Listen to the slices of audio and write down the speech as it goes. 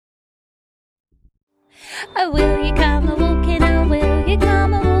Oh, will you come a walking? Oh, will you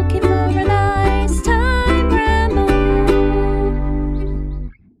come a walking for a nice time ramble?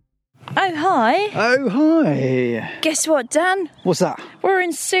 Oh, hi. Oh, hi. Guess what, Dan? What's that? We're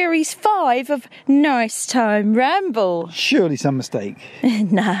in series 5 of Nice Time Ramble. Surely some mistake.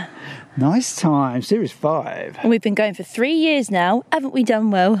 Nah. Nice time, series 5. And we've been going for 3 years now. Haven't we done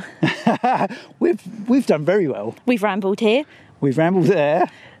well? We've done very well. We've rambled here. We've rambled there.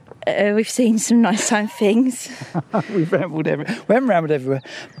 We've seen some nice time things. We've rambled everywhere. We haven't rambled everywhere,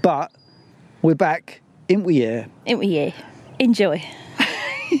 but we're back, ain't we? Yeah. Ain't we? Yeah. Enjoy.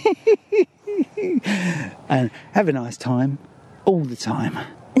 And have a nice time all the time.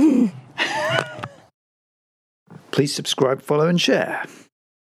 Please subscribe, follow, and share.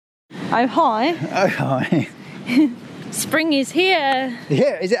 Oh, hi. Oh, hi. Spring is here.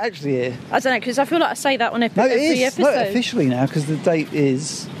 Yeah, is it actually here? I don't know, because I feel like I say that on every No, it is. episode. No, officially now, because the date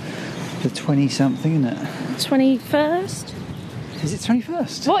is the 20-something, isn't it? 21st? Is it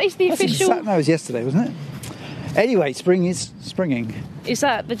 21st? What is the That's official... No, it was yesterday, wasn't it? Anyway, spring is springing. Is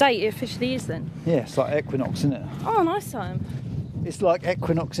that the date it officially is then? Yeah, it's like equinox, isn't it? Oh, nice time. It's like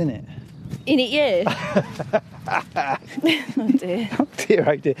equinox, isn't it? In it, yeah. Oh, dear. Oh dear,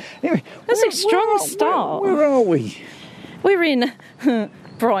 oh dear. Anyway, That's a strong start. Where are we? We're in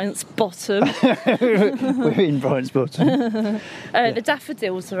Bryant's Bottom. We're in Bryant's Bottom. The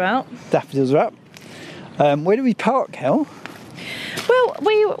daffodils are out. Daffodils are up. Where do we park, Hel? Well,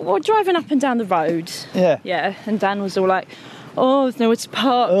 we were driving up and down the road. Yeah. Yeah, and Dan was all like, oh, there's nowhere to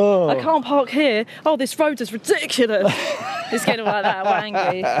park. Oh. I can't park here. Oh, this road is ridiculous. He's getting all like that, all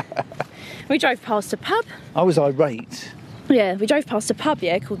angry. We drove past a pub. I was irate. Yeah, we drove past a pub,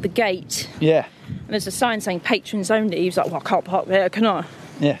 yeah, called The Gate. Yeah. And there's a sign saying patrons only. He was like, well, I can't park there, can I?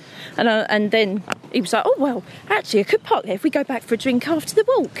 Yeah. And then he was like, oh, well, actually, I could park there if we go back for a drink after the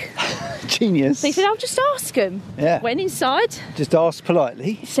walk. Genius. So he said, I'll just ask him. Yeah. Went inside. Just ask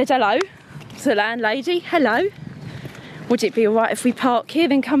politely. Said hello to the landlady. Hello. Would it be all right if we park here,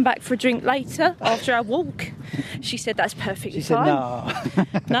 then come back for a drink later after our walk? She said, that's perfectly She said, fine.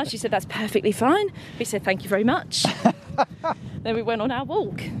 no. No, she said, that's perfectly fine. We said, thank you very much. Then we went on our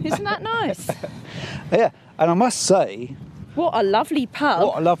walk. Isn't that nice? Yeah, and I must say, What a lovely pub.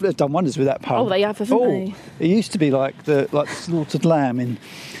 what I love, they've done wonders with that pub. Oh, they have, haven't they? It used to be like the slaughtered lamb in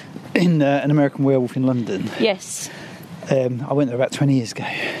An American Werewolf in London. Yes. I went there about 20 years ago.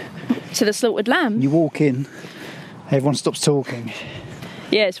 To the slaughtered lamb. You walk in, everyone stops talking.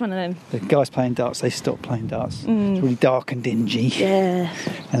 Yeah, it's one of them. The guys playing darts, they stop playing darts. It's really dark and dingy. Yeah.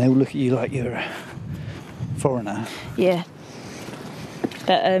 And they all look at you like you're a foreigner. Yeah.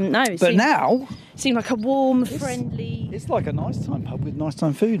 But no, But now, seemed like a warm, friendly... it's like a nice time pub with nice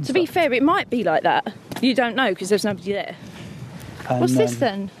time food and To be stuff. fair, it might be like that. You don't know because there's nobody there. And, What's this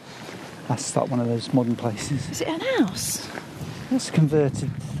then? That's like one of those modern places. Is it an house? That's a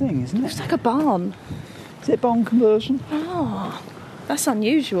converted thing, isn't It's it? like a barn. Is it a barn conversion? Oh, that's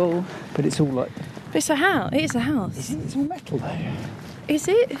unusual. But it's all like... But it's a house. It is a house. It's all metal though. Is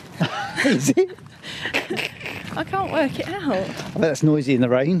it? Is it? I can't work it out. I bet that's noisy in the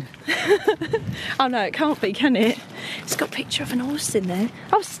rain. Oh no, it can't be, can it? It's got a picture of an horse in there.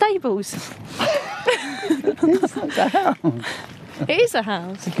 Oh, stables. It's like a house. It is a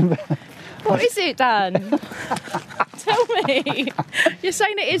house. What is it, Dan? Tell me. You're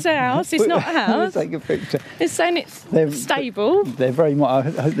saying it is a house. It's not a house. Take a picture. It's saying it's They're- stable. They're very much...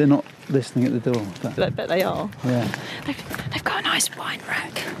 I hope they're not listening at the door. But, I bet they are. yeah. They've got a nice wine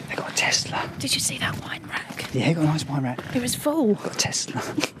rack. They got a Tesla. Did you see that wine rack? Yeah, they got a nice wine rack. It was full. Got a Tesla.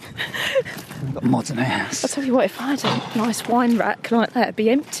 They've got a modern house. I'll tell you what, if I had a nice wine rack like that, it'd be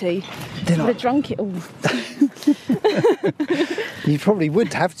empty. They're I'd like- have drunk it all. You probably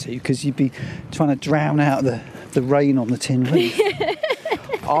would have to, because you'd be trying to drown out the rain on the tin roof.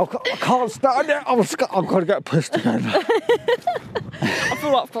 I can't stand it. I've got to get pissed again. I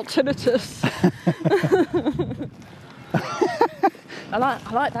feel like I've got tinnitus. I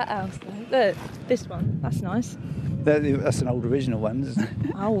like that house though. Look, this one, that's nice. That's an old original one, isn't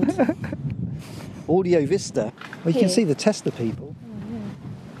it? Old. Audio Vista. Well, you Here. can see the Tesla people.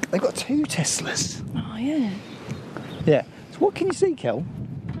 They've got 2 Teslas. Oh yeah. Yeah. So what can you see, Kel?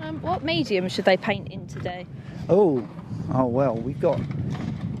 What medium should they paint in today? Oh well, we've got...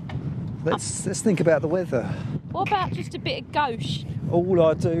 Let's think about the weather. What about just a bit of gouache? All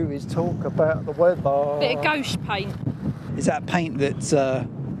I do is talk about the weather. Bit of gouache paint. Is that paint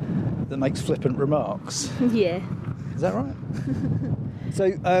that makes flippant remarks? Yeah. Is that right? So,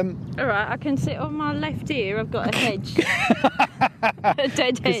 All right, I can sit on my left ear. I've got a hedge. A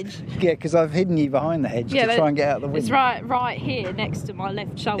dead hedge. Yeah, because I've hidden you behind the hedge to try and get out of the wind. It's right here next to my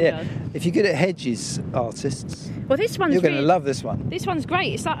left shoulder. Yeah, if you're good at hedges, artists, well, this one's you're going to love this one. This one's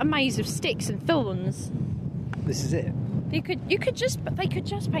great. It's like a maze of sticks and thorns. This is it. They could just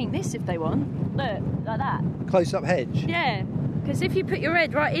paint this if they want. Look, like that. Close-up hedge. Yeah, because if you put your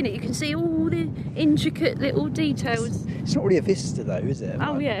head right in it, you can see all the intricate little details. It's not really a vista, though, is it?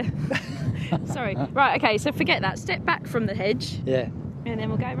 Oh yeah. Sorry. Right. Okay. So forget that. Step back from the hedge. Yeah. And then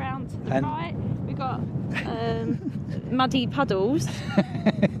we'll go round to the right. We've got muddy puddles.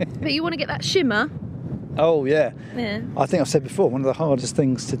 But you want to get that shimmer. Oh yeah. Yeah. I think I've said before, one of the hardest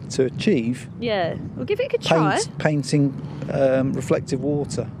things to achieve. Yeah. We'll give it a good try. Painting reflective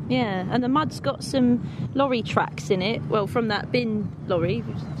water. Yeah, and the mud's got some lorry tracks in it. Well, from that bin lorry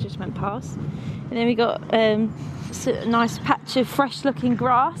which just went past. And then we got a nice patch of fresh-looking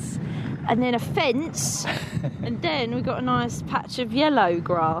grass, and then a fence, and then we got a nice patch of yellow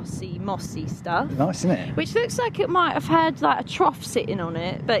grassy, mossy stuff. Nice, isn't it? Which looks like it might have had like a trough sitting on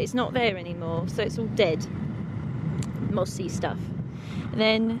it, but it's not there anymore, so it's all dead, mossy stuff. And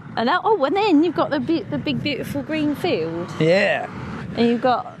then you've got the big beautiful green field. Yeah. And you've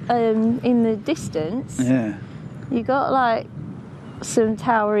got in the distance. Yeah. You've got like some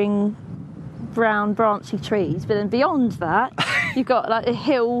towering brown branchy trees, but then beyond that you've got like a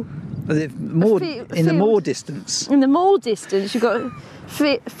hill. The more distance. In the more distance, you've got a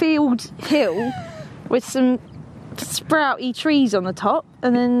field hill with some sprouty trees on the top,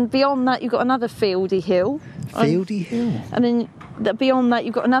 and then beyond that you've got another fieldy hill. And then beyond that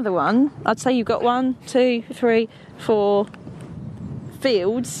you've got another one. I'd say you've got 1, 2, 3, 4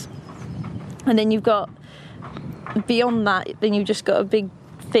 fields, and then you've got beyond that. Then you've just got a big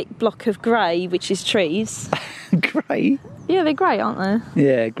thick block of grey, which is trees. Grey? Yeah, they're grey, aren't they?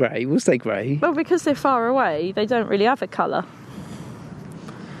 Yeah, grey. We'll say grey. Well, because they're far away, they don't really have a colour.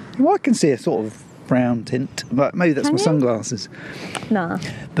 Well, I can see a sort of brown tint, but maybe that's my sunglasses. Nah.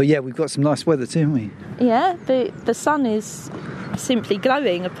 But yeah, we've got some nice weather too, haven't we? Yeah, the sun is simply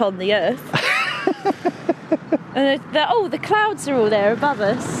glowing upon the earth. And the clouds are all there above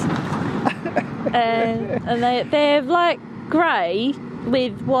us. And they're like grey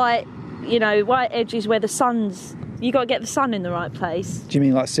with white, white edges where the sun's... You got to get the sun in the right place. Do you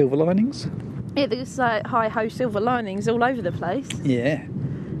mean like silver linings? Yeah, there's like hi-ho silver linings all over the place. Yeah.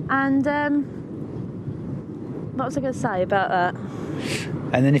 And what was I going to say about that?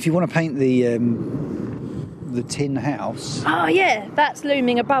 And then if you want to paint the tin house... Oh yeah, that's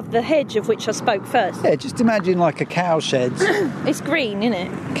looming above the hedge of which I spoke first. Yeah, just imagine like a cow shed. It's green, isn't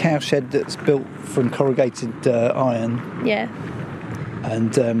it? Cow shed that's built from corrugated iron. Yeah.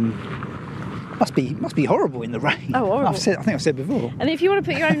 And must be horrible in the rain. Oh, horrible. I think I've said before. And if you want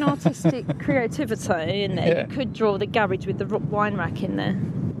to put your own artistic creativity in there, you could draw the garage with the wine rack in there.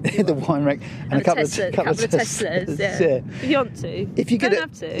 The wine rack and a couple of Teslas. Yeah. If you want to. If you're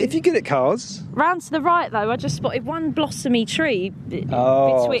good at cars. Round to the right though, I just spotted one blossomy tree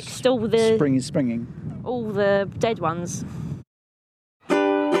betwixt all the spring is springing. All the dead ones.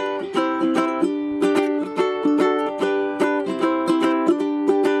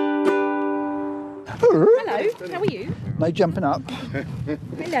 Hello, how are you? No jumping up.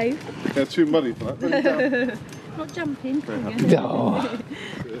 Hello. Yeah, too muddy for that. Not jumping. Oh.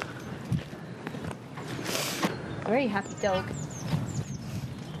 Very happy dog.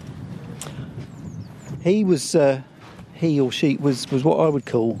 He or she was what I would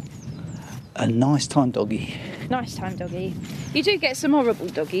call a nice time doggy. Nice time doggy. You do get some horrible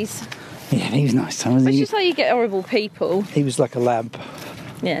doggies. Yeah, he was nice time. It's just how you get horrible people. He was like a lab.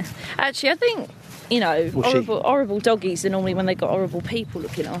 Yeah. Actually, I think, horrible doggies are normally when they've got horrible people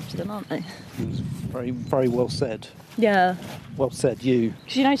looking after them, aren't they? It was very, very well said. Yeah. Well said, you.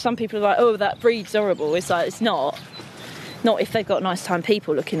 Because some people are like, oh, that breed's horrible. It's like, it's not. Not if they've got nice time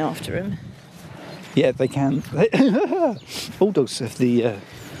people looking after them. Yeah, they can. All dogs have the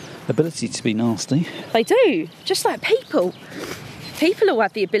ability to be nasty. They do, just like people. People all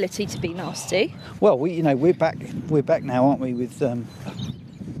have the ability to be nasty. Well, we're back now, aren't we, with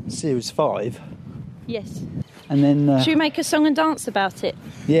Series 5? Yes. And then... should we make a song and dance about it?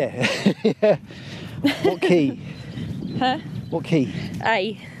 Yeah. Yeah. What key? Huh? What key?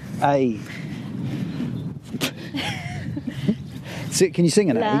 A. So, can you sing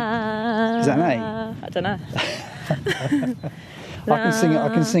an A? Is that an A? I don't know. I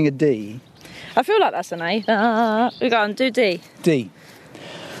can sing a D. I feel like that's an A. We go on, do D. D.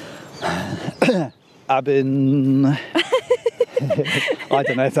 I've been I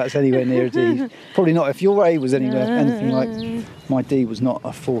don't know if that's anywhere near a D. Probably not. If your A was anywhere anything like my D was not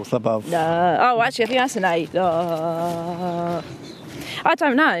a fourth above. No. Oh, actually, I think that's an 8. I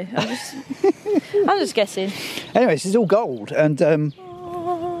don't know. I'm just guessing. Anyway, this is all gold, and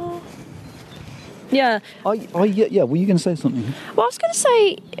yeah. Yeah. Were you going to say something? Well, I was going to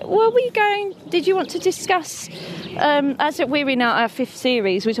say, did you want to discuss, as we're in our 5th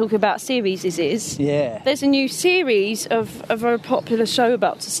series, we're talking about series. Yeah. There's a new series of a very popular show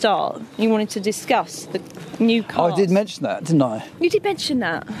about to start. You wanted to discuss the new cast. I did mention that, didn't I? You did mention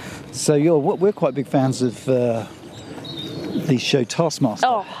that. So we're quite big fans of the show Taskmaster.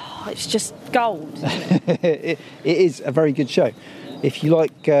 Oh, it's just gold. It is a very good show. If you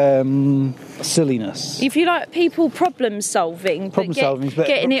like silliness. If you like people problem solving, but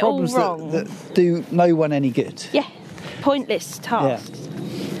getting it all wrong. That do no one any good. Yeah, pointless tasks.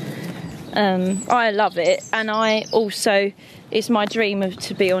 Yeah. I love it, and it's my dream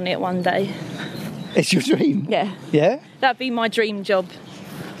to be on it one day. It's your dream? Yeah. Yeah? That'd be my dream job.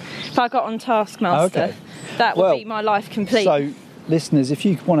 If I got on Taskmaster, that would be my life complete. So, listeners, if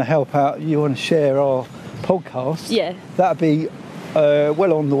you want to help out, you want to share our podcast, that'd be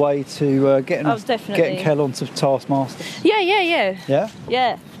well on the way to getting Kel onto Taskmaster. Yeah. Yeah?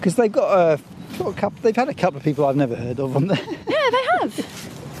 Yeah. Because they've got a couple. They've had a couple of people I've never heard of on there. Yeah, they have.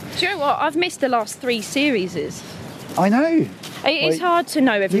 Do you know what? I've missed the last 3 series. I know. It's hard to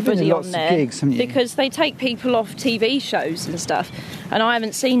know everybody on there, gigs, haven't you? because they take people off TV shows and stuff, and I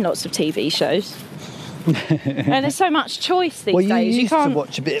haven't seen lots of TV shows. And there's so much choice these days. You used to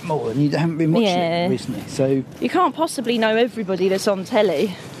watch a bit more, and you haven't been watching it recently, so you can't possibly know everybody that's on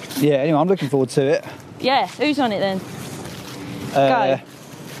telly. Yeah. Anyway, I'm looking forward to it. Yeah. Who's on it then? Go.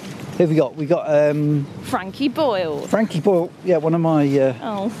 Who have we got? We got Frankie Boyle. Frankie Boyle. Yeah, one of my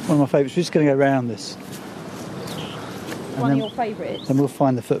favourites. We're just going to go around this. One of your favourites. Then we'll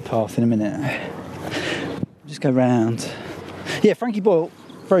find the footpath in a minute. Just go round. Yeah, Frankie Boyle,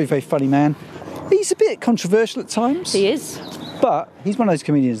 very, very funny man. He's a bit controversial at times. He is. But he's one of those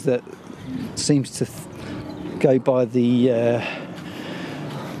comedians that seems to go by the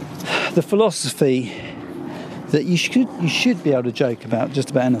philosophy that you should be able to joke about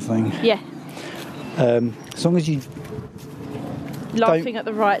just about anything. Yeah. As long as you laughing at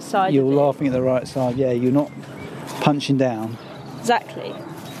the right side. You're laughing at the right side. Yeah, you're not punching down. Exactly.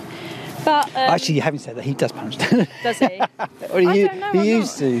 But actually, having said that, he does punch down. Does he? Or he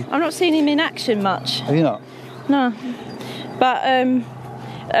used to. I'm not seeing him in action much. Have you not? No. But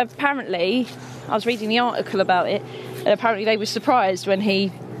apparently, I was reading the article about it, and apparently they were surprised when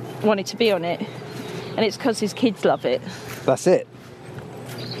he wanted to be on it, and it's because his kids love it. That's it.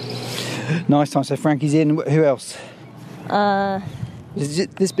 Nice time. So Frankie's in. Who else?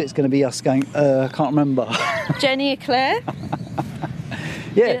 This bit's going to be us going, can't remember. Jenny Eclair.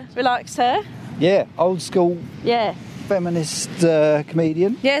 Yeah. Relax her. Yeah, old school. Yeah. Feminist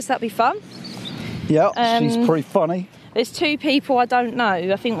comedian. Yes, that'd be fun. Yeah, she's pretty funny. There's 2 people I don't know.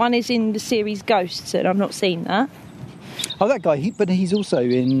 I think one is in the series Ghosts, and I've not seen that. Oh, that guy, but he's also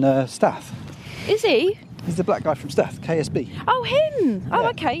in Staff. Is he? He's the black guy from Staff, KSB. Oh, him! Yeah. Oh,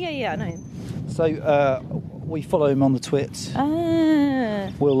 okay, yeah, I know him. So we follow him on the twits. Ah.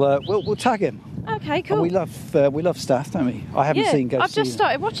 We'll tag him. Okay, cool. And we love Staff, don't we? I haven't seen Ghosts. I've just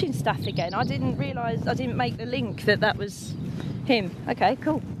started watching Staff again. I didn't realise, I didn't make the link that was him. Okay,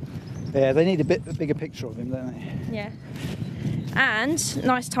 cool. Yeah, they need a bigger picture of him, don't they? Yeah. And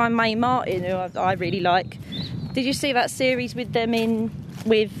nice time Mae Martin, who I really like. Did you see that series with them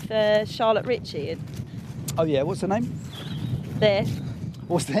with Charlotte Ritchie? Oh yeah, what's her name? There.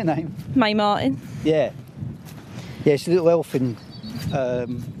 What's their name? Mae Martin. Yeah. Yeah, she's a little elfin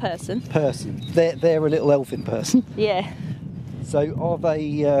person. They're a little elfin person. Yeah. So are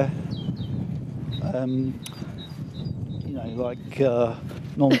they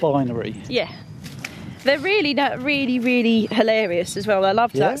non-binary? Yeah. They're really hilarious as well. I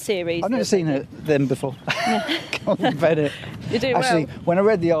loved that series. I've never seen them before. Come on, Bennett. You do Actually, well. when I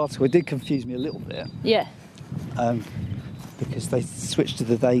read the article, it did confuse me a little bit. Yeah. Because they switched to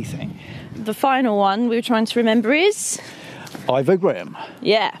the they thing. The final one we were trying to remember is Ivor Graham.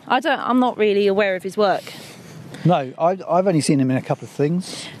 Yeah. I'm not really aware of his work. No, I've only seen him in a couple of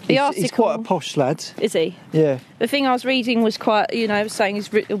things. He's quite a posh lad. Is he? Yeah. The thing I was reading was quite, saying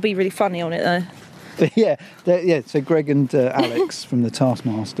he'll be really funny on it though. Yeah. So Greg and Alex from the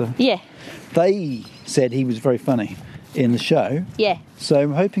Taskmaster. Yeah. They said he was very funny. in the show. Yeah. So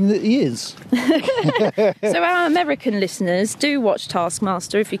I'm hoping that he is. So our American listeners do watch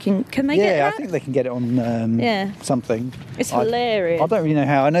Taskmaster if you can they get that? Yeah, I think they can get it on something. It's hilarious. I don't really know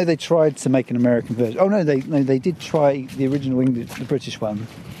how. I know they tried to make an American version. Oh no, they did try the original English, the British one.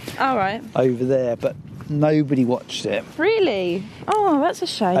 All right. Over there, but nobody watched it. Really? Oh, that's a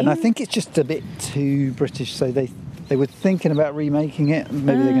shame. And I think it's just a bit too British, so they were thinking about remaking it.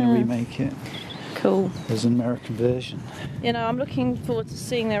 Maybe they're going to remake it. Cool. As an American version. You know, I'm looking forward to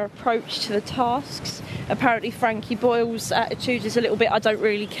seeing their approach to the tasks. Apparently Frankie Boyle's attitude is a little bit, I don't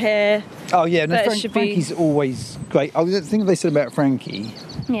really care. Oh yeah, no, But Frankie's always great. Oh, the thing they said about Frankie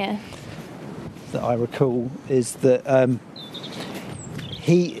Yeah. that I recall is that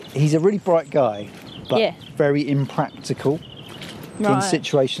he's a really bright guy, but very impractical in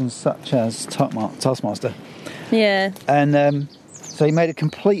situations such as Taskmaster. Yeah. And so he made a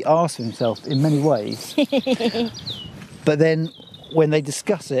complete arse of himself in many ways. But then when they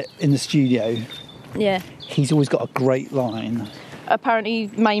discuss it in the studio, he's always got a great line. Apparently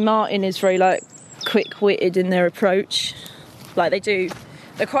Mae Martin is very quick-witted in their approach. Like they're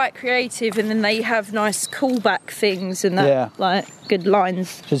quite creative, and then they have nice callback things and that good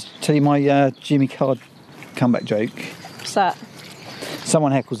lines. Just tell you my Jimmy Card comeback joke. What's that?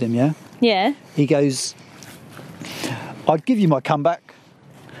 Someone heckles him, yeah? Yeah. He goes, I'd give you my comeback,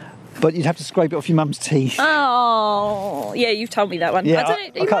 but you'd have to scrape it off your mum's teeth. Oh, yeah, you've told me that one. Yeah, I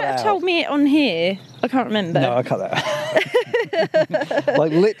don't know, you might have told me it on here. I can't remember. No, I cut that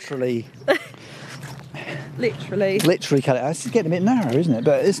out. Literally cut it out. It's getting a bit narrow, isn't it?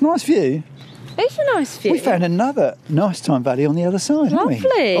 But it's a nice view. It's a nice view. We found another nice time valley on the other side, haven't we?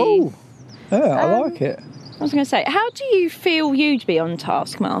 Lovely. Oh, yeah, I like it. I was going to say, how do you feel you'd be on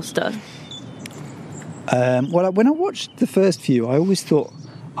Taskmaster? Well, when I watched the first few, I always thought,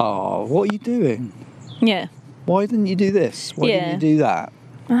 what are you doing? Yeah. Why didn't you do this? Why didn't you do that?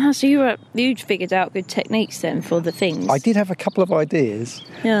 So you'd figured out good techniques then for the things. I did have a couple of ideas,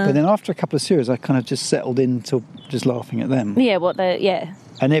 but then after a couple of series, I kind of just settled into just laughing at them. Yeah,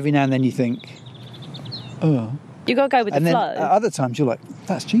 And every now and then you think, oh. You got to go with the flow. And then at other times you're like,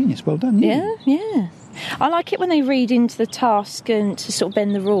 that's genius, well done, you. Yeah. I like it when they read into the task and to sort of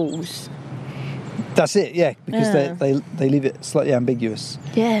bend the rules. That's it, yeah, because they leave it slightly ambiguous.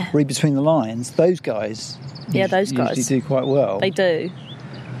 Yeah. Read between the lines. Those guys. Usually do quite well. They do.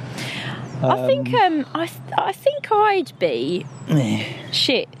 I think I think I'd be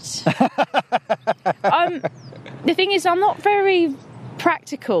shit. The thing is, I'm not very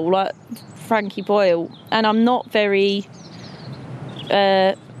practical like Frankie Boyle, and I'm not very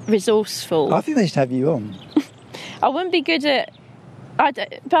resourceful. I think they should have you on. I wouldn't be good at.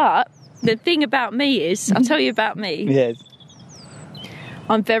 But the thing about me is, I'll tell you about me. Yeah.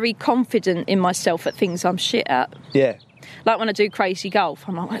 I'm very confident in myself at things I'm shit at. Yeah. Like when I do crazy golf,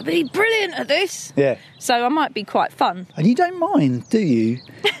 I'm like, I'd be brilliant at this. Yeah. So I might be quite fun. And you don't mind, do you?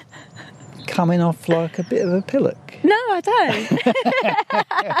 Coming off like a bit of a pillock. No, I don't.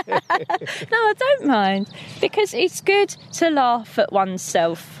 No, I don't mind. Because it's good to laugh at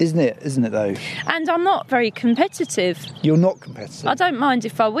oneself. Isn't it though? And I'm not very competitive. You're not competitive? I don't mind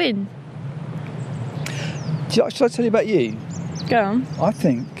if I win. Should I tell you about you? Go on. I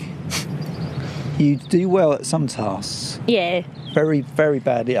think you do well at some tasks. Yeah. Very, very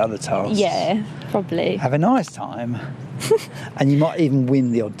badly at other tasks. Yeah, probably. Have a nice time. And you might even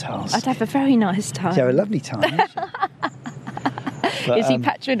win the odd task. I'd have a very nice time. You have a lovely time. But, is he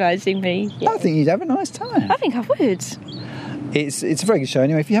patronising me? Yeah. I think you'd have a nice time. I think I would. It's a very good show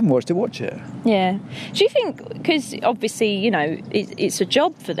anyway. If you haven't watched it, watch it. Yeah. Do you think, because obviously, you know, it's a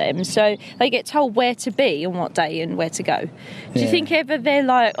job for them, so they get told where to be on what day and where to go. Do you think ever they're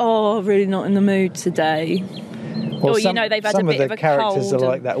like, oh, really not in the mood today? Well, or, you know, they've had a bit of a cold. Some of the characters are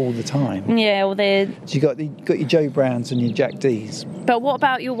like that all the time. Yeah, or they're... So you got your Joe Browns and your Jack D's. But what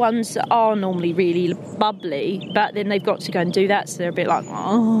about your ones that are normally really bubbly, but then they've got to go and do that, so they're a bit like,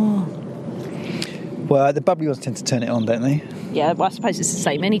 oh... Well, the bubbly ones tend to turn it on, don't they? Yeah, well, I suppose it's the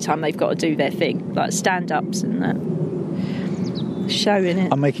same anytime they've got to do their thing, like stand-ups and that. Showing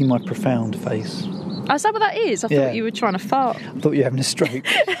it. I'm making my profound face. Oh, is that what that is? I thought you were trying to fart. I thought you were having a stroke.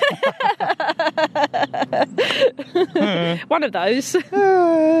 One of those.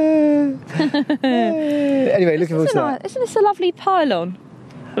 Anyway, looking forward to that. Isn't this a lovely pylon?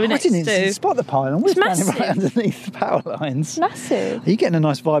 I didn't even spot the pylon. We're standing right underneath the power lines. It's massive. Are you getting a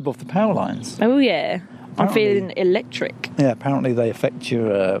nice vibe off the power lines? Oh, yeah. I'm feeling electric. Yeah, apparently they affect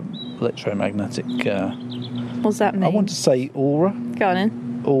your electromagnetic... What's that mean? I want to say aura. Go on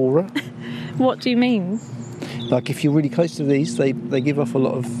in. Aura. What do you mean? Like if you're really close to these, they give off a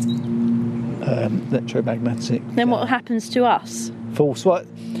lot of electromagnetic. Then what happens to us? False. Well,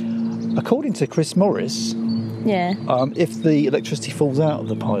 according to Chris Morris, Yeah. if the electricity falls out of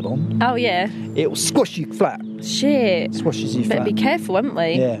the pylon, Oh, yeah. it will squash you flat. Shit. Squashes you Better flat. be careful, haven't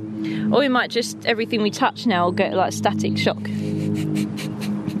we? Yeah. Or we might just, everything we touch now will get like static shock.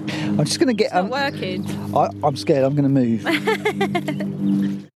 I'm just going to get... It's not working. I'm scared. I'm going to move.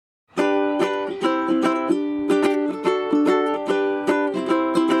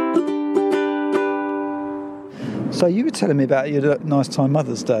 So you were telling me about your nice time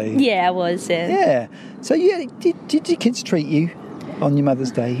Mother's Day. Yeah, I was, yeah. Yeah. So yeah, did your kids treat you on your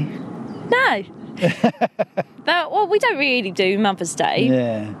Mother's Day? No. Well, we don't really do Mother's Day.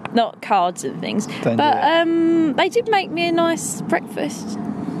 Yeah. Not cards and things. Don't but do they did make me a nice breakfast.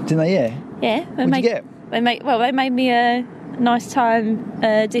 Didn't they? Yeah. Yeah. What'd you get? They made me a nice time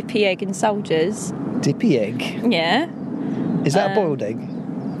dippy egg and soldiers. Dippy egg. Yeah. Is that a boiled egg?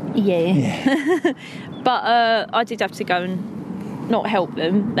 Yeah. Yeah. But I did have to go and not help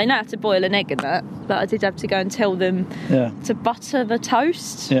them. They know how to boil an egg and that, but I did have to go and tell them to butter the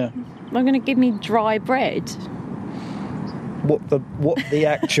toast. Yeah. They're going to give me dry bread. What the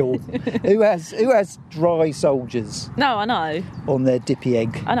actual? who has dry soldiers No, I know. on their dippy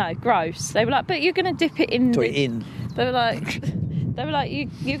egg? I know, gross. They were like, but you're going to dip it in. They were like,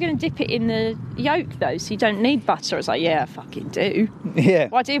 you're going to dip it in the yolk though, so you don't need butter. I was like, yeah, I fucking do. Yeah.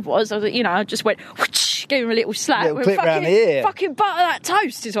 What I did was, I just went, whoosh, gave him a little slap. Little clip round the ear. Fucking butter that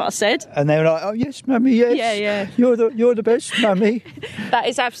toast is what I said. And they were like, oh yes, mummy, yes. Yeah. You're the best, mummy. That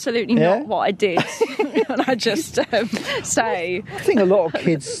is absolutely not what I did. And I just say. I think a lot of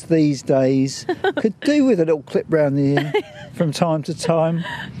kids these days could do with a little clip round the ear from time to time.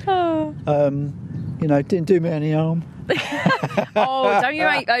 Oh. Didn't do me any harm. Oh, don't you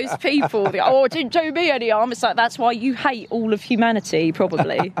hate those people? Oh, it didn't do me any harm. It's like, that's why you hate all of humanity,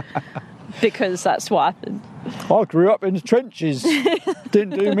 probably. Because that's what happened. I grew up in the trenches.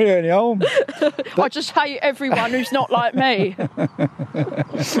 Didn't do me any harm. I just hate everyone who's not like me.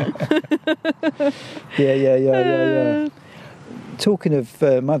 Yeah. Talking of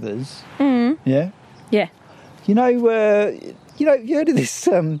mothers, yeah. You heard of this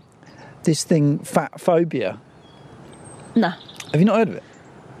this thing, fat phobia? No. Have you not heard of it?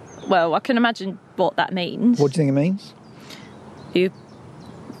 Well, I can imagine what that means. What do you think it means? You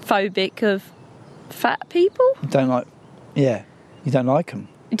phobic of fat people? You don't like them.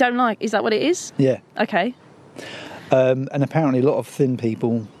 You don't like? Is that what it is? Yeah. Okay. And apparently a lot of thin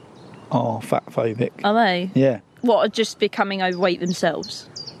people are fat phobic. Are they? Yeah. What, are just becoming overweight themselves?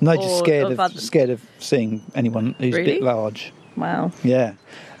 No, just scared of seeing anyone who's Really? a bit large. Wow. Yeah.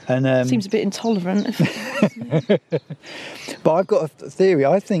 And seems a bit intolerant. But I've got a theory.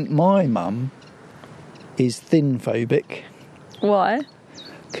 I think my mum is thin phobic. Why?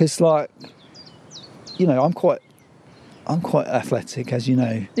 Because, I'm quite athletic, as you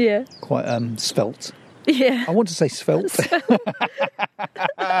know. Yeah. Quite svelte. Yeah. I want to say svelte.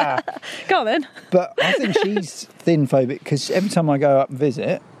 Go on then. But I think she's thin phobic because every time I go up and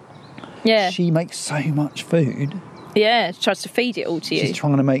visit, she makes so much food. Yeah, she tries to feed it all to you. She's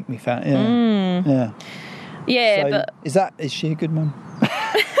trying to make me fat. Yeah. Yeah, so but is she a good mum?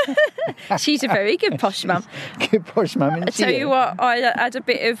 she's a very good posh mum. Good posh mum. I tell you what, I had a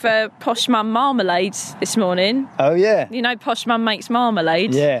bit of posh mum marmalade this morning. Oh yeah. You know, posh mum makes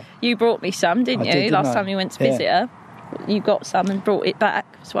marmalade. Yeah. You brought me some, didn't you? Last time you went to visit her, you got some and brought it back.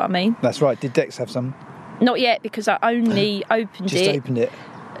 That's what I mean. That's right. Did Dex have some? Not yet, because I only opened it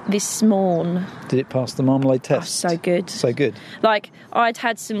this morn. Did it pass the marmalade test? Oh, so good. So good. Like, I'd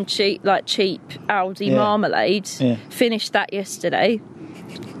had some cheap Aldi marmalade. Yeah. Finished that yesterday.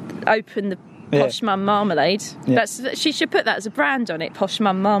 Opened the Posh Mum marmalade. Yeah. She should put that as a brand on it. Posh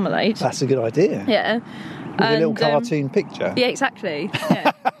Mum marmalade. That's a good idea. Yeah. With a little cartoon picture. Yeah, exactly.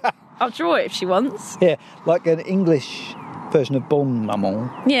 Yeah. I'll draw it if she wants. Yeah, like an English version of Bon Maman.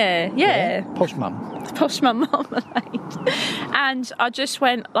 Yeah. Posh Mum. Posh Mum marmalade. And I just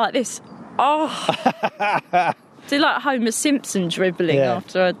went like this. Oh. Did like Homer Simpson dribbling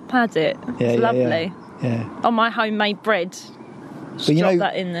after I'd had it. It's lovely. Yeah. On my homemade bread. But drop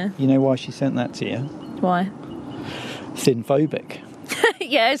that in there. You know why she sent that to you? Why? Thin phobic.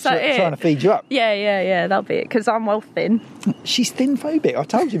 Yeah, is that it? Trying to feed you up. Yeah, that'll be it, because I'm well thin. She's thin phobic, I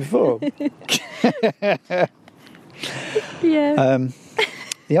told you before. Yeah.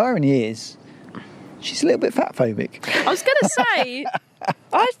 The irony is, she's a little bit fat phobic. I was going to say,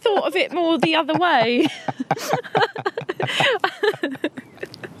 I thought of it more the other way.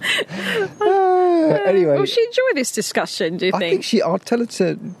 Anyway, will she enjoy this discussion, do you think? I'll tell her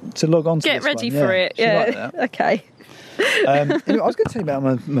to log on to Get this ready one. for it. Yeah. Like that. Okay. Anyway, I was going to tell you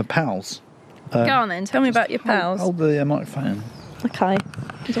about my pals. Go on then, tell me about your pals. Hold the microphone. Okay.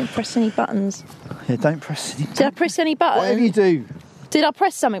 You don't press any buttons. Yeah, don't press any buttons. Did I press any buttons? Whatever you do. Did I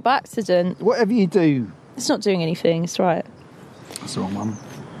press something by accident? Whatever you do. It's not doing anything, it's right. That's the wrong one.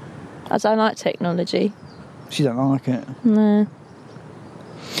 I don't like technology. She don't like it. No.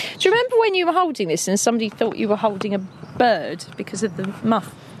 Do you remember when you were holding this and somebody thought you were holding a bird because of the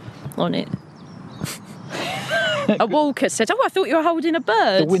muff on it? A walker said, "Oh, I thought you were holding a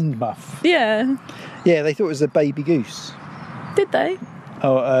bird." The wind muff. Yeah. Yeah, they thought it was a baby goose. Did they?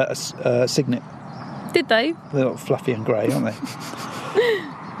 Oh, a cygnet. Did they? They're all fluffy and grey, aren't they?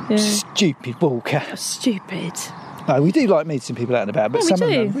 Yeah. Stupid walker. Stupid. No, we do like meeting people out and about, but Yeah, some of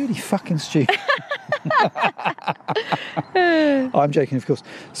we them do. are really fucking stupid. I'm joking, of course.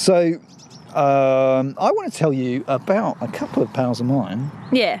 So, I want to tell you about a couple of pals of mine.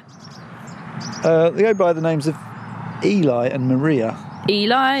 Yeah. They go by the names of Eli and Maria.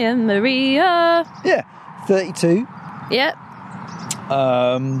 Eli and Maria. Yeah, 32. Yep.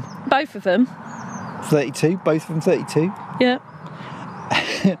 Both of them. 32, both of them 32. Yep.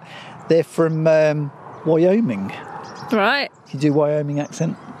 They're from Wyoming. Right. You do Wyoming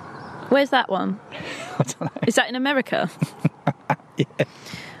accent? Where's that one? I don't know. Is that in America? Yeah.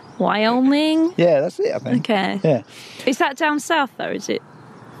 Wyoming? Yeah, that's it, I think. Okay. Yeah. Is that down south though, is it?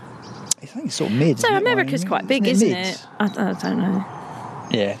 I think it's sort of mid. So isn't it, America's Wyoming? quite big, isn't mid? it? I don't know.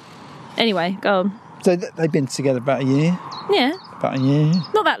 Yeah. Anyway, go on. So they've been together about a year. Yeah. About a year.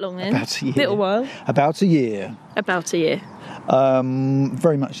 Not that long then. About a year. Little while. About a year. About a year.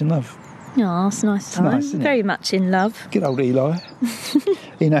 Very much in love. Oh, it's a nice time. nice, isn't it? Very much in love. Good old Eli.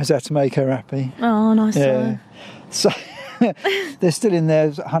 He knows how to make her happy. Oh, nice Yeah. time. So they're still in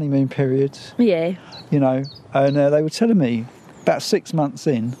their honeymoon period, Yeah. you know, and they were telling me about 6 months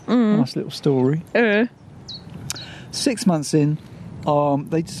in, nice little story. 6 months in,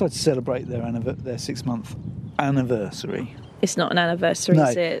 they decided to celebrate their 6-month anniversary. It's not an anniversary, No,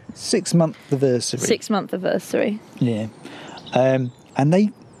 is it? 6-month anniversary. 6-month anniversary. Yeah. And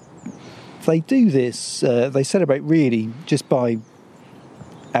they do this, they celebrate really just by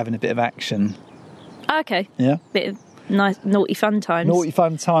having a bit of action. Okay. Yeah. Bit of nice, naughty fun times. Naughty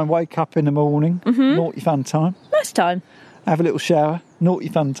fun time, wake up in the morning, naughty fun time, Nice time. have a little shower, naughty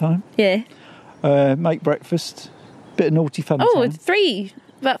fun time, Yeah. make breakfast, bit of naughty fun Oh, time.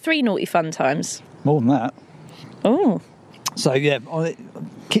 about three naughty fun times. More than that. Oh. So, yeah, on the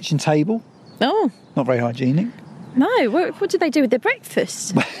kitchen table, Oh. not very hygienic. No, what did they do with their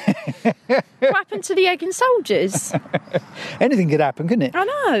breakfast? What happened to the egg and soldiers? Anything could happen, couldn't it? I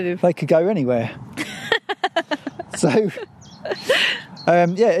know. They could go anywhere. So,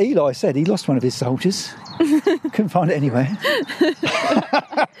 yeah, Eli said he lost one of his soldiers. Couldn't find it anywhere.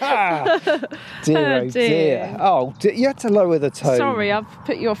 Dear, oh dear. Oh, you had to lower the tone. Sorry, I've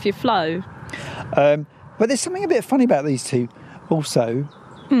put you off your flow. But there's something a bit funny about these two also.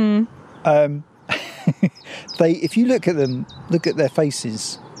 If you look at them, look at their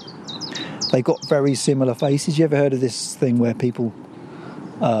faces, they've got very similar faces. You ever heard of this thing where people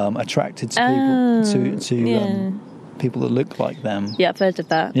attracted to people that look like them? Yeah, I've heard of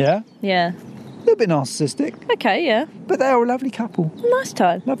that. Yeah? Yeah. A little bit narcissistic, Okay, yeah. but they are a lovely couple. Nice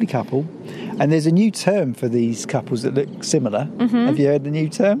time. Lovely couple. And there's a new term for these couples that look similar. Have you heard the new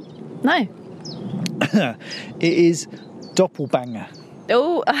term? No. It is doppelbanger.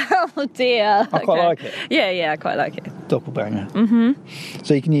 Oh, oh dear. I quite like it. Yeah, I quite like it. Doppelbanger.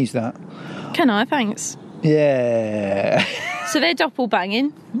 So you can use that. Can I? Thanks. Yeah. So they're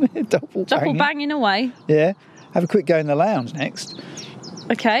doppelbanging. Doppelbanging. Doppelbanging away. Yeah. Have a quick go in the lounge next.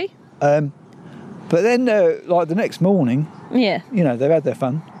 Okay. But then, like the next morning, Yeah. you know, they've had their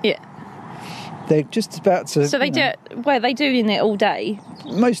fun. Yeah. They're just about to. So they do it, well, they do in it all day.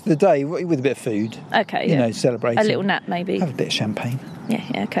 Most of the day with a bit of food. Okay, You yeah. know, celebrating. A little nap, maybe. Have a bit of champagne. Yeah,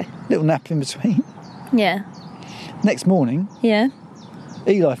 okay. Little nap in between. Yeah. Next morning, Yeah.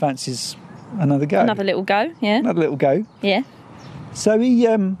 Eli fancies another go. Another little go, yeah. Another little go. Yeah. So he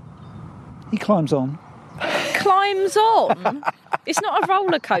climbs on. Climbs on. It's not a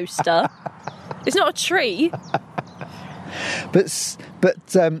roller coaster. It's not a tree. But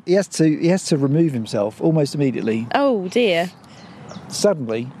he has to remove himself almost immediately. Oh dear.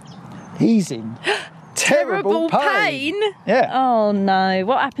 Suddenly, he's in terrible pain. Yeah. Oh no.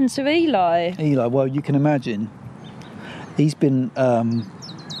 What happened to Eli? Eli, well, you can imagine. He's been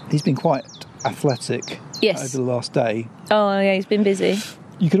quite athletic. Yes. Over the last day. Oh yeah, he's been busy.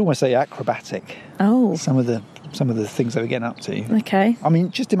 You could almost say acrobatic. Oh. Some of the things they were getting up to. Okay. I mean,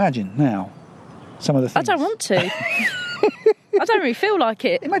 just imagine now. Some of the I things. don't want to. I don't really feel like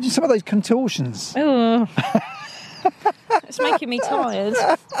it. Imagine some of those contortions. Oh. It's making me tired.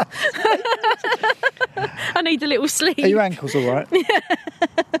 I need a little sleep. Are your ankles all right?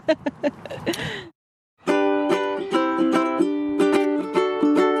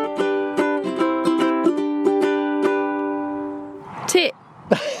 Tit.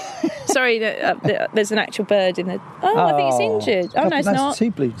 Sorry, there's an actual bird in there. Oh, I think it's injured. Oh, no, it's not.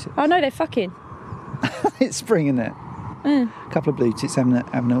 Two blue tits. Oh, no, they're fucking. It's spring, isn't it? A couple of blue tits having it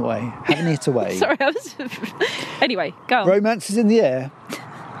away. Having it away. Sorry, I was... Anyway, go on. Romance is in the air.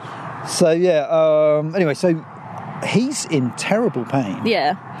 So, yeah. Anyway, so he's in terrible pain.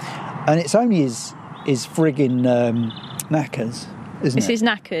 Yeah. And it's only his frigging knackers, isn't it? It's his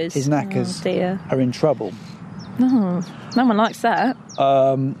knackers. His knackers oh, dear. Are in trouble. Oh, no one likes that.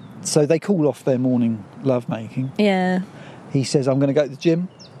 So they call off their morning lovemaking. Yeah. He says, I'm going to go to the gym,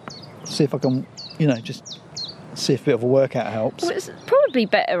 see if I can, just see if a bit of a workout helps. Well, it's probably a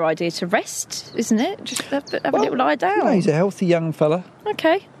better idea to rest, isn't it? Just have a little lie down. He's a healthy young fella.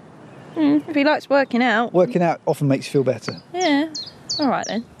 Okay. If he likes working out. Working out often makes you feel better. Yeah. All right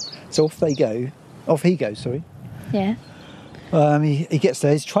then. So off they go. Off he goes, sorry. Yeah. He gets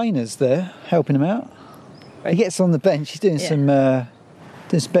there. His trainer's there helping him out. He gets on the bench. He's doing some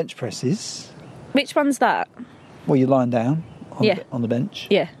bench presses. Which one's that? Well, you're lying down on the bench.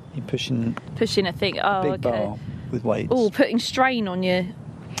 Yeah. You're pushing a thing. Oh, big bar with weights. Oh, putting strain on you.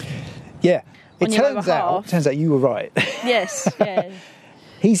 Yeah. It turns out you were right. Yes. Yeah.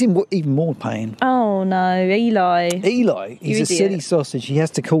 He's in even more pain. Oh no, Eli, he's a silly sausage. He has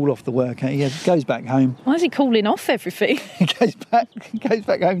to call off the workout. He goes back home. Why is he calling off everything? He goes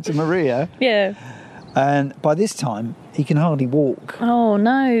back home to Maria. Yeah. And by this time, he can hardly walk. Oh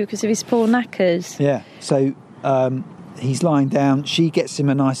no, because of his poor knackers. Yeah. So he's lying down. She gets him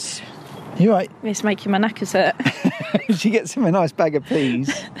a nice... You're right. It's making my knackers hurt. She gets him a nice bag of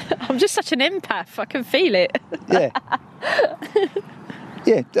peas. I'm just such an empath. I can feel it. Yeah.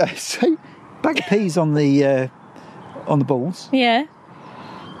 Yeah, so bag of peas on the balls. Yeah.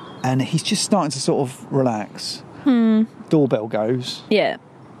 And he's just starting to sort of relax. Doorbell goes. Yeah.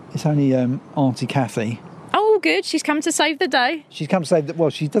 It's only Auntie Kathy. Oh, good. She's come to save the day. She's come to save the... Well,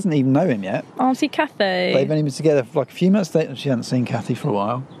 she doesn't even know him yet. Auntie Kathy. They've only been together for like a few months. She hasn't seen Kathy for a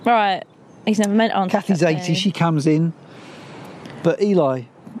while. Right. He's never met Auntie Kathy's Kathy. 80. She comes in. But Eli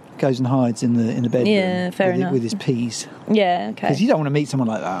goes and hides in the bedroom. Yeah, fair enough. With his peas. Yeah, okay. Because you don't want to meet someone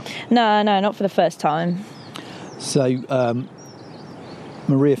like that. No, not for the first time. So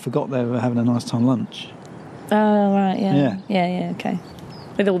Maria forgot they were having a nice time lunch. Oh, right, yeah. Yeah, okay.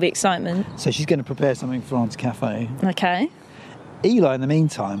 With all the excitement. So she's going to prepare something for Auntie Cafe. Okay. Eli, in the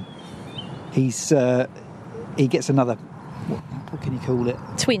meantime, he gets another... What can you call it?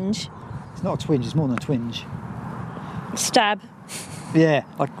 Twinge. It's not a twinge, it's more than a twinge. Stab. Yeah,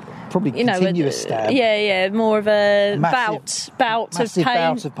 like probably continuous stab. Yeah, more of a massive bout of pain.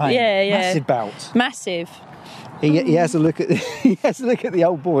 Yeah. Massive bout. Massive. He has a look at the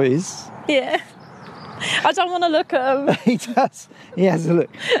old boys. Yeah. I don't want to look at them. He does. He has a look.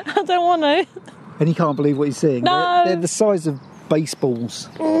 I don't want to. And he can't believe what he's seeing. No. They're the size of baseballs.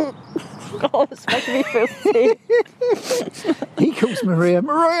 God, it's making me feel sick. He calls Maria.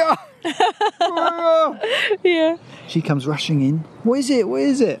 Maria! Yeah. She comes rushing in. What is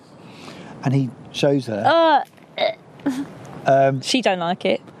it? And he shows her. She don't like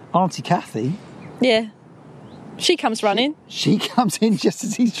it. Auntie Kathy. Yeah. She comes running. She comes in just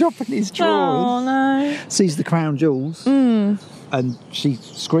as he's dropping his drawers. Oh, no. Sees the crown jewels. And she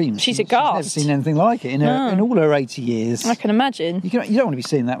screams. She's She's never seen anything like it in all her 80 years. I can imagine. You don't want to be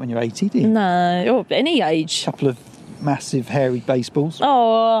seeing that when you're 80, do you? No, or any age. A couple of massive hairy baseballs.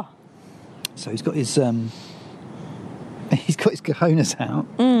 Oh. So he's got his cojones out.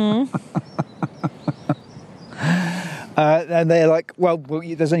 And they're like, well,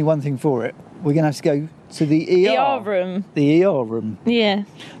 there's only one thing for it. We're going to have to go to the ER room. The ER room. Yeah.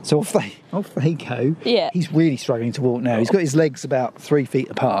 So off they go. Yeah. He's really struggling to walk now. He's got his legs about 3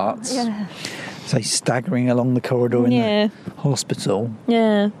 feet apart. Yeah. So he's staggering along the corridor in the hospital.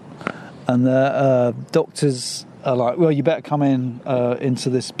 Yeah. And the doctors are like, well, you better come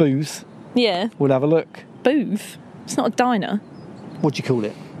into this booth. Yeah. We'll have a look. Booth? It's not a diner. What do you call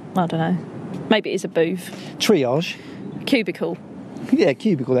it? I don't know. Maybe it is a booth. Triage. Cubicle. Yeah,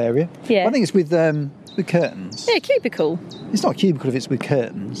 cubicle area. Yeah. I think it's with curtains. Yeah, cubicle. It's not a cubicle if it's with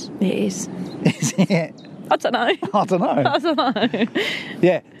curtains. It is. Is it? I don't know. I don't know.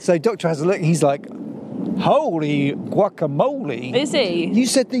 Yeah, so doctor has a look. He's like, holy guacamole. Is he? You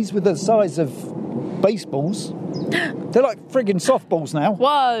said these were the size of baseballs. They're like friggin' softballs now.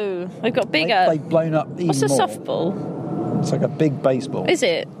 Whoa, they've got bigger. They've blown up even more. What's a softball? It's like a big baseball. Is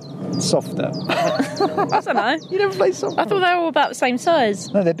it? Softer. I don't know. You never played softball? I thought they were all about the same size.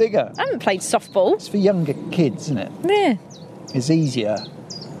 No, they're bigger. I haven't played softball. It's for younger kids, isn't it? Yeah. It's easier,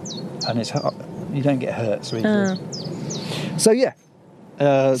 and it's you don't get hurt so easily. So yeah,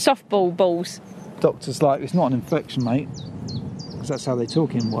 Softball balls. doctor's like, it's not an infection, mate, because that's how they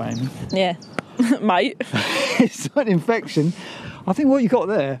talk in Wyoming. Yeah. Mate. It's not an infection. I think what you got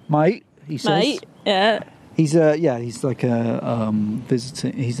there, mate. He says. Mate. Yeah. He's like a visitor.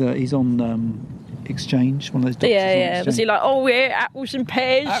 He's on exchange. One of those doctors. Yeah. Was he like, oh yeah, apples and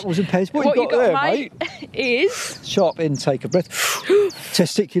pears? Apples and pears. What you got there, mate? Is Sharp intake of breath.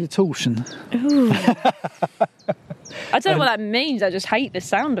 Testicular torsion. I don't know what that means. I just hate the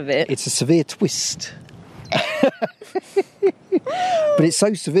sound of it. It's a severe twist. But it's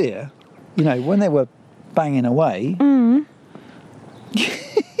so severe, when they were banging away,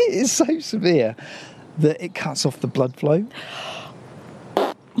 it's so severe that it cuts off the blood flow.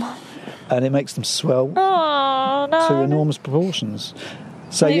 And it makes them swell Oh no! to enormous proportions.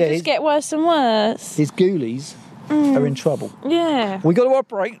 So They just get worse and worse. his ghoulies are in trouble. Yeah. We got to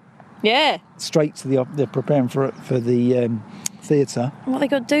operate Yeah. straight to they're preparing for the theatre. What they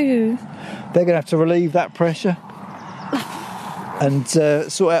got to do? They're going to have to relieve that pressure and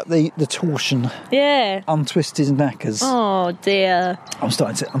sort out the torsion, Yeah. untwist his knackers. Oh dear. I'm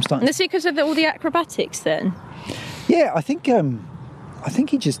starting. And is it because of all the acrobatics then? Yeah, I think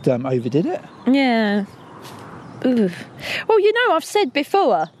he just overdid it. Yeah. Ooh. Well, I've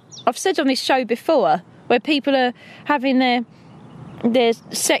said on this show before, where people are having their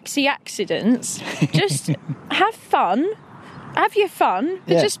sexy accidents, just have fun, have your fun,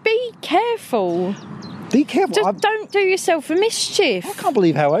 but Yeah. just be careful. Be careful. Just don't do yourself a mischief. I can't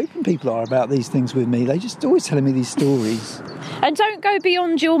believe how open people are about these things with me. They just always telling me these stories. And don't go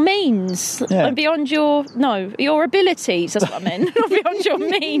beyond your means. Yeah. And beyond your abilities, that's what I meant. Not beyond your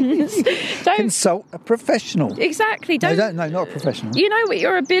means. Don't Consult a professional. exactly. No, not a professional. You know what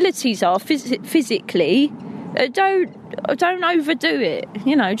your abilities are physically. Don't overdo it.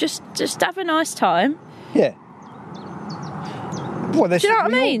 Just have a nice time. Yeah. Well, Do you know what I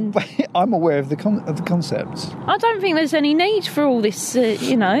mean? I'm aware of the concept. I don't think there's any need for all this,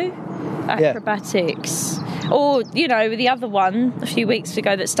 acrobatics. Or, the other one a few weeks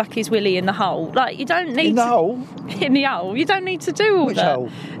ago that stuck his willy in the hole. Like, you don't need In the hole? In the hole. You don't need to do all Which that. hole?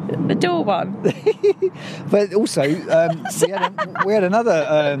 The door one. But also, we had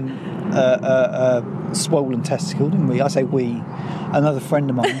another swollen testicle, didn't we? I say we. Another friend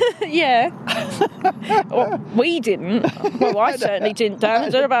of mine. Yeah. Well, we didn't. Well, I certainly didn't, Dan. I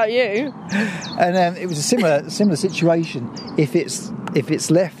don't know about you. And it was a similar situation. If it's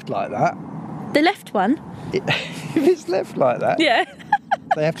left like that, The left one? if it's left like that, Yeah.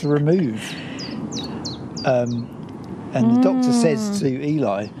 they have to remove. And the doctor says to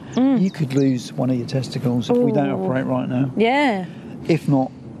Eli, you could lose one of your testicles if we don't operate right now. Yeah. If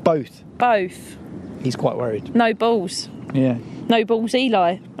not, both. Both. He's quite worried. No balls. Yeah. No balls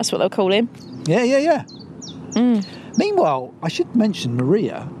Eli. That's what they'll call him. Yeah. Meanwhile, I should mention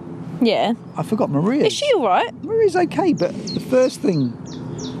Maria. Yeah. I forgot Maria. Is she all right? Maria's okay, but her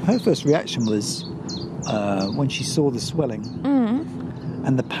first reaction was when she saw the swelling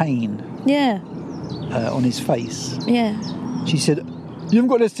and the pain Yeah. on his face. Yeah. She said, "You haven't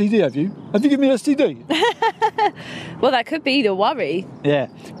got an STD, have you? Have you given me an STD?" Well, that could be the worry. Yeah,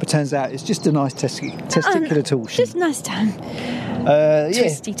 but turns out it's just a nice testicular torsion. Just nice time.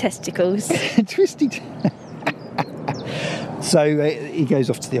 Twisty testicles. Twisty. So he goes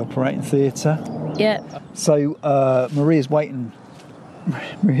off to the operating theatre. Yeah. So Maria's waiting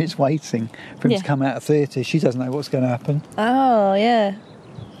for him to come out of theatre. She doesn't know what's going to happen. Oh, yeah.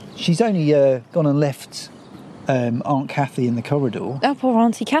 She's only gone and left Aunt Kathy in the corridor. Oh, poor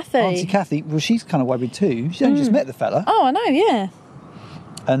Auntie Kathy. Auntie Kathy, well, she's kind of worried too. She's only just met the fella. Oh, I know, yeah.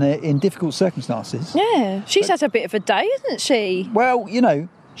 And in difficult circumstances. Yeah. She's had a bit of a day, hasn't she? Well,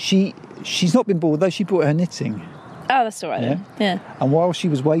 she's not been bored, though. She brought her knitting. Oh, that's all right then. Yeah. And while she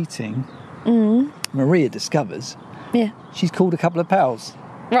was waiting, Maria discovers she's called a couple of pals.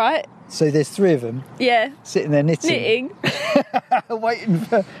 Right. So there's three of them Yeah. sitting there knitting. Waiting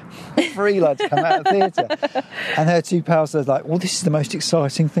for Eli to come out of theatre. And her two pals are like, well, this is the most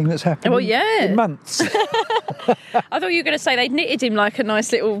exciting thing that's happened in months. I thought you were going to say they'd knitted him like a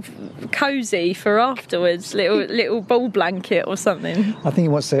nice little cosy for afterwards, little ball blanket or something. I think he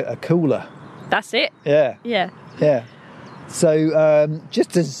wants a cooler. That's it. Yeah. Yeah. Yeah. So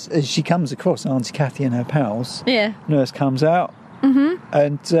just as she comes across Auntie Kathy and her pals, nurse comes out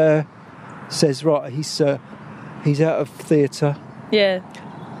and says, right, he's out of theatre. Yeah.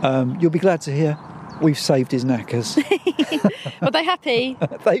 You'll be glad to hear We've saved his knackers. Were they happy?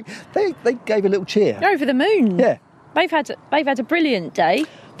 they gave a little cheer. They're over the moon. Yeah. They've had a brilliant day.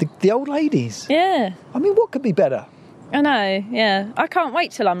 The old ladies. Yeah. I mean, what could be better? I know, yeah. I can't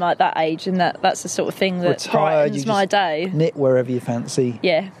wait till I'm like that age, and that's the sort of thing that Retired, brightens my day. Knit wherever you fancy.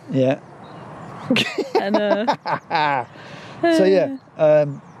 Yeah. Yeah. And, so yeah,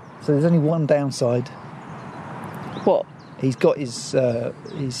 so there's only one downside. What? He's got his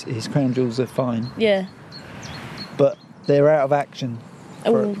crown jewels are fine. Yeah. But they're out of action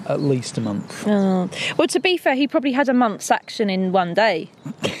for Ooh. at least a month. Oh. Well, to be fair, he probably had a month's action in one day.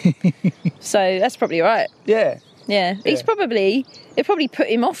 So that's probably right. Yeah. Yeah. It probably put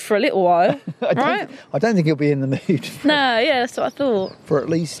him off for a little while. Right? I don't think he'll be in the mood. No, yeah, that's what I thought. For at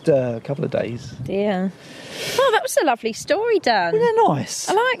least a couple of days. Yeah. Oh, that was a lovely story, Dan. Wasn't it nice?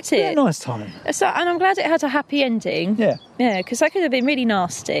 I liked it. Yeah, nice time. So, and I'm glad it had a happy ending. Yeah. Yeah, because that could have been really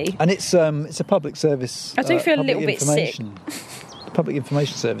nasty. And it's a public service. I do feel a public little bit sick. Public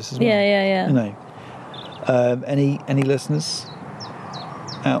information service as well. Yeah. You know, any listeners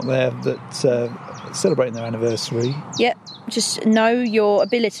out there that celebrating their anniversary? Yep. Just know your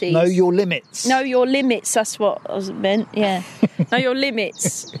abilities. Know your limits. Know your limits. That's what I was meant. Yeah. Know your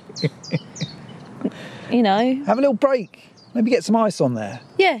limits. You know. Have a little break. Maybe get some ice on there.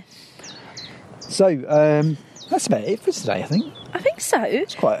 Yeah. So that's about it for today, I think. I think so.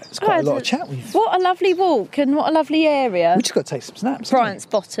 It's quite a lot of chat. What a lovely walk and what a lovely area. We just got to take some snaps. Bryant's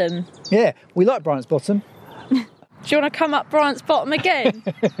Bottom. Yeah, we like Bryant's Bottom. Do you want to come up Bryant's Bottom again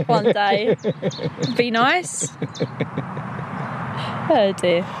one day? Be nice. Oh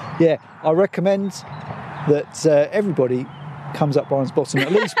dear. Yeah, I recommend that everybody comes up Bryant's Bottom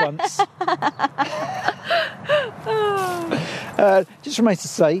at least once. Just remains to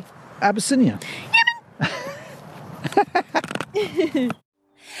say, Abyssinia.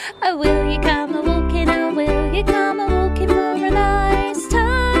 Oh, will you come a walking? Oh, will you come a